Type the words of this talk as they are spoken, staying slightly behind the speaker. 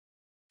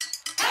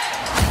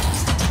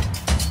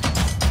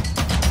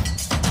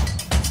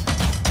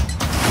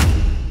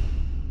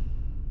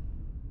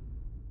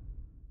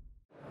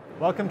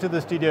Welcome to the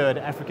studio at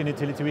African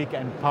Utility Week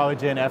and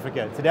PowerGen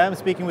Africa. Today I'm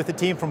speaking with the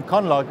team from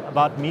Conlog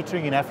about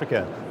metering in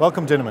Africa.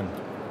 Welcome, gentlemen.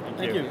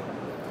 Thank you.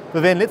 So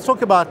then let's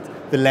talk about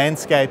the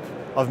landscape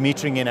of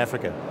metering in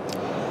Africa.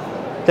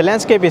 The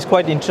landscape is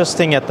quite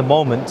interesting at the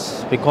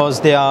moment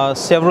because there are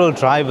several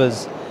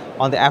drivers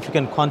on the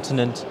African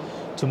continent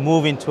to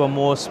move into a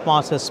more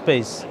smarter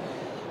space.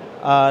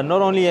 Not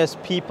only as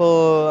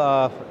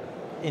people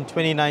in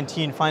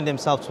 2019 find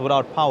themselves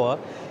without power,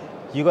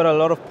 you got a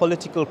lot of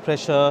political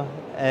pressure,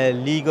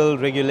 legal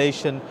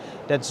regulation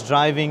that's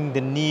driving the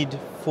need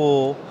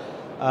for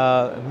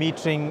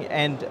metering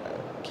and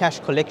cash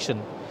collection.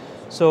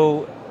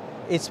 So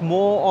it's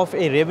more of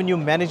a revenue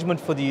management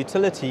for the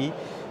utility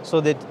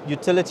so that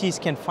utilities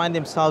can find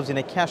themselves in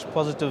a cash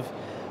positive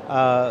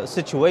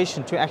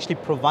situation to actually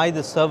provide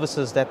the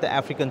services that the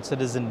African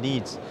citizen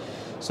needs.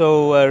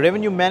 So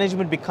revenue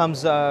management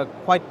becomes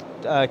quite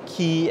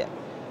key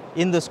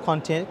in this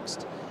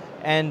context,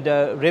 and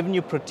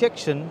revenue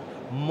protection,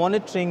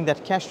 monitoring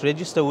that cash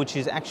register, which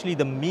is actually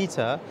the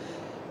meter,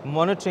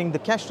 monitoring the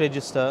cash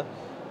register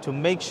to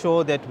make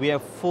sure that we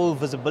have full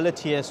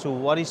visibility as to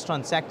what is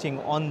transacting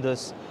on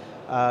this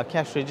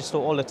cash register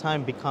all the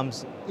time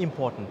becomes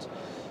important.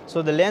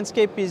 So the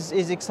landscape is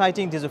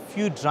exciting. There's a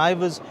few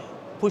drivers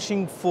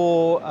pushing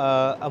for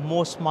a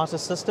more smarter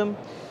system,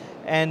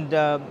 and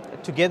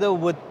together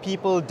with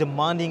people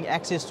demanding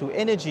access to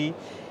energy,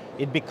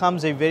 it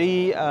becomes a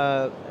very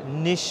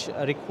niche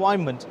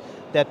requirement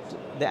that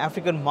the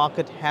African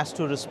market has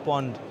to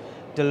respond,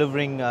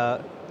 delivering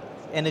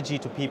energy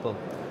to people.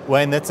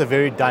 Wayne, that's a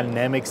very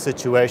dynamic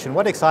situation.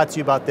 What excites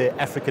you about the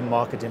African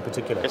market in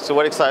particular? So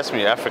what excites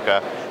me in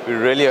Africa, we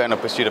really are in a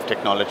pursuit of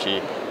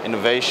technology.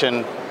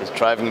 Innovation is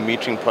driving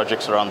metering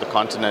projects around the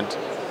continent.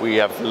 We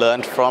have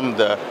learned from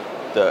the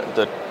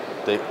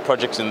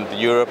projects in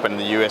Europe and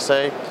the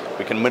USA.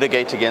 We can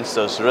mitigate against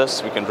those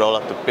risks. We can roll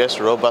out the best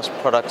robust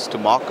products to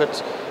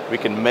market. We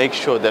can make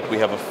sure that we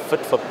have a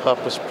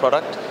fit-for-purpose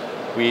product.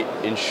 We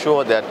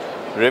ensure that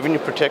revenue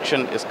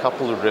protection is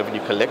coupled with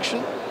revenue collection,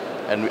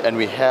 and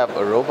we have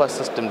a robust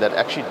system that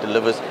actually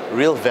delivers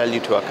real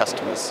value to our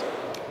customers.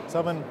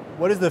 Salman,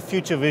 what is the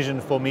future vision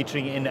for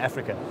metering in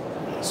Africa?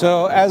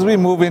 So as we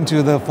move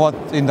into the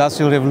fourth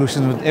industrial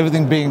revolution, with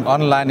everything being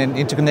online and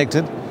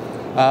interconnected,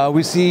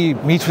 we see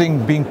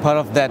metering being part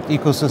of that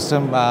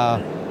ecosystem,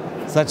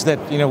 such that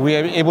we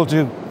are able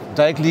to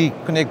directly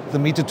connect the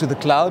meter to the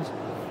cloud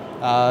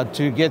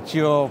to get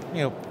your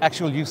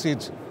actual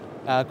usage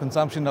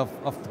consumption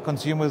of the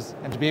consumers,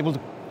 and to be able to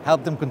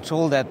help them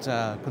control that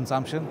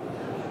consumption.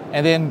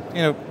 And then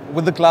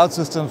with the cloud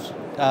systems,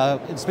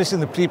 especially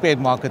in the prepaid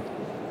market,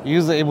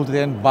 users are able to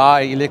then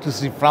buy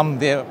electricity from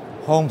their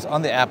homes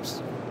on the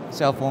apps,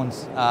 cell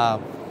phones,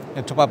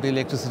 and top up the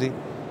electricity.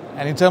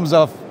 And in terms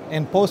of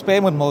in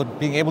post-payment mode,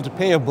 being able to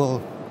pay your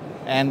bill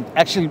and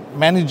actually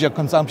manage your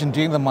consumption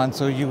during the month,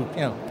 so you're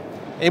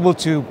able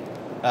to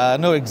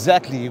know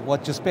exactly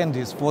what your spend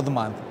is for the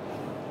month.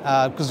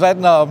 Because right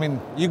now,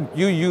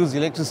 you use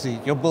electricity,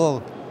 your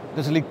bill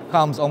literally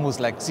comes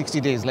almost like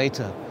 60 days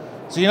later.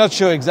 So you're not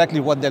sure exactly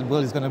what that bill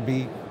is going to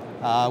be.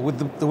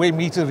 With the way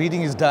meter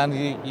reading is done,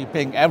 you're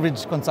paying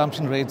average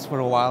consumption rates for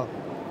a while,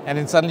 and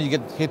then suddenly you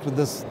get hit with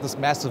this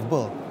massive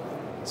bill.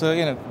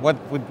 So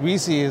what we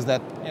see is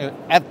that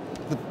at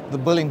the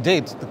billing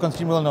date, the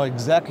consumer will know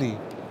exactly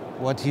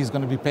what he's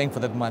going to be paying for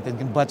that month and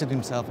can budget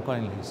himself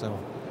accordingly. So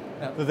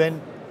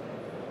then,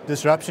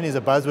 disruption is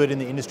a buzzword in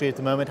the industry at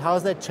the moment. How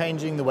is that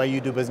changing the way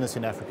you do business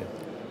in Africa?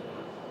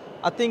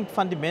 I think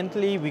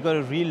fundamentally we got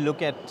to really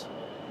look at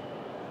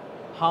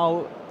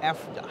how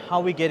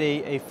we get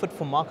a fit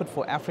for market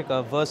for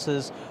Africa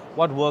versus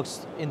what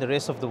works in the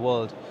rest of the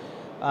world.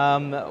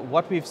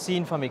 What we've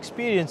seen from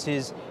experience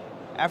is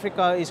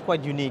Africa is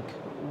quite unique.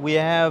 We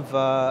have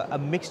a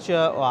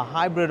mixture or a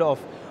hybrid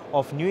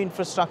of new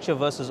infrastructure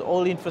versus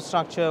old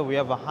infrastructure. We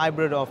have a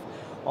hybrid of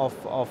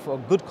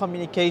good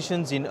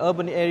communications in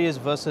urban areas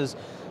versus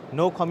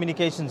no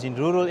communications in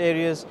rural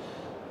areas.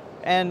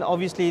 And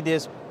obviously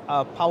there's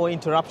power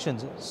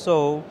interruptions.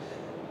 So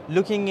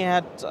looking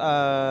at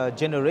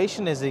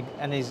generation as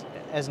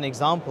an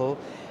example,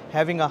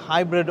 having a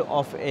hybrid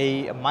of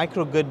a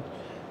microgrid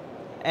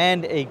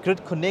and a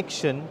grid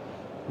connection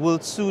will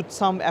suit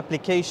some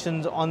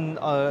applications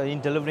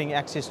in delivering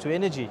access to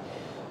energy.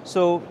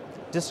 So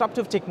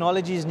disruptive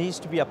technologies needs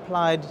to be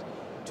applied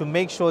to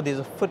make sure there's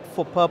a fit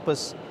for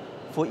purpose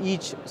for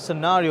each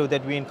scenario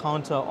that we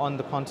encounter on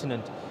the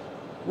continent,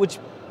 which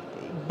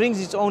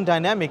brings its own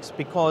dynamics,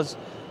 because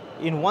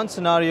in one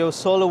scenario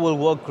solar will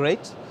work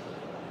great.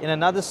 In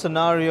another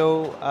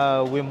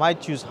scenario we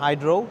might use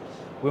hydro,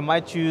 we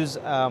might use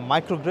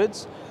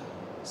microgrids.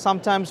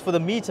 Sometimes for the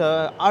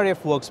meter,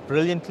 RF works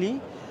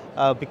brilliantly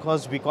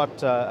because we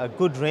got a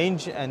good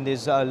range and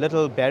there's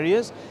little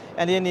barriers.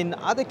 And then in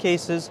other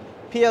cases,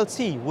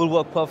 PLC will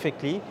work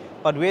perfectly,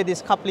 but where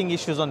there's coupling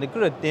issues on the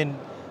grid, then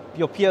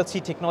your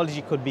PLC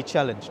technology could be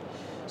challenged.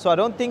 So I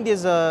don't think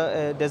there's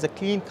a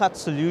clean-cut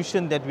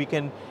solution that we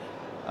can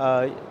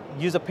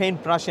use a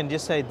paintbrush and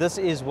just say this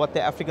is what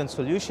the African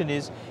solution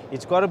is.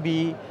 It's got to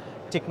be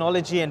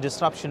technology and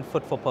disruption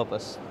fit for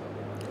purpose.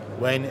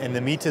 Wayne, and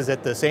the meter's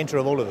at the center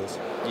of all of this.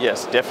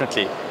 Yes,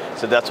 definitely.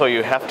 So that's why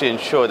you have to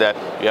ensure that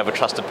you have a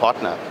trusted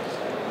partner.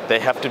 They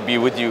have to be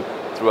with you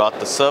throughout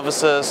the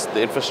services,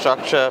 the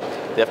infrastructure.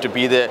 They have to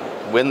be there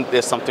when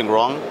there's something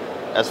wrong.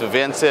 As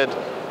Vivian said,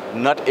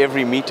 not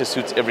every meter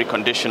suits every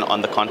condition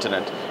on the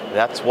continent.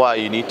 That's why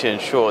you need to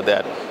ensure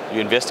that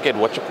you investigate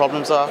what your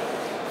problems are,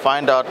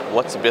 find out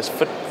what's the best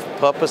fit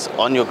for purpose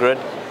on your grid,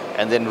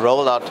 and then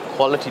roll out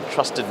quality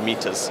trusted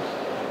meters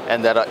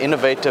and that are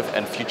innovative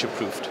and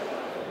future-proofed.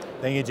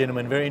 Thank you,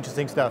 gentlemen. Very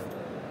interesting stuff.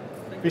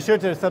 Be sure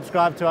to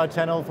subscribe to our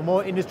channel for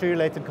more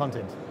industry-related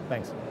content.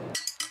 Thanks.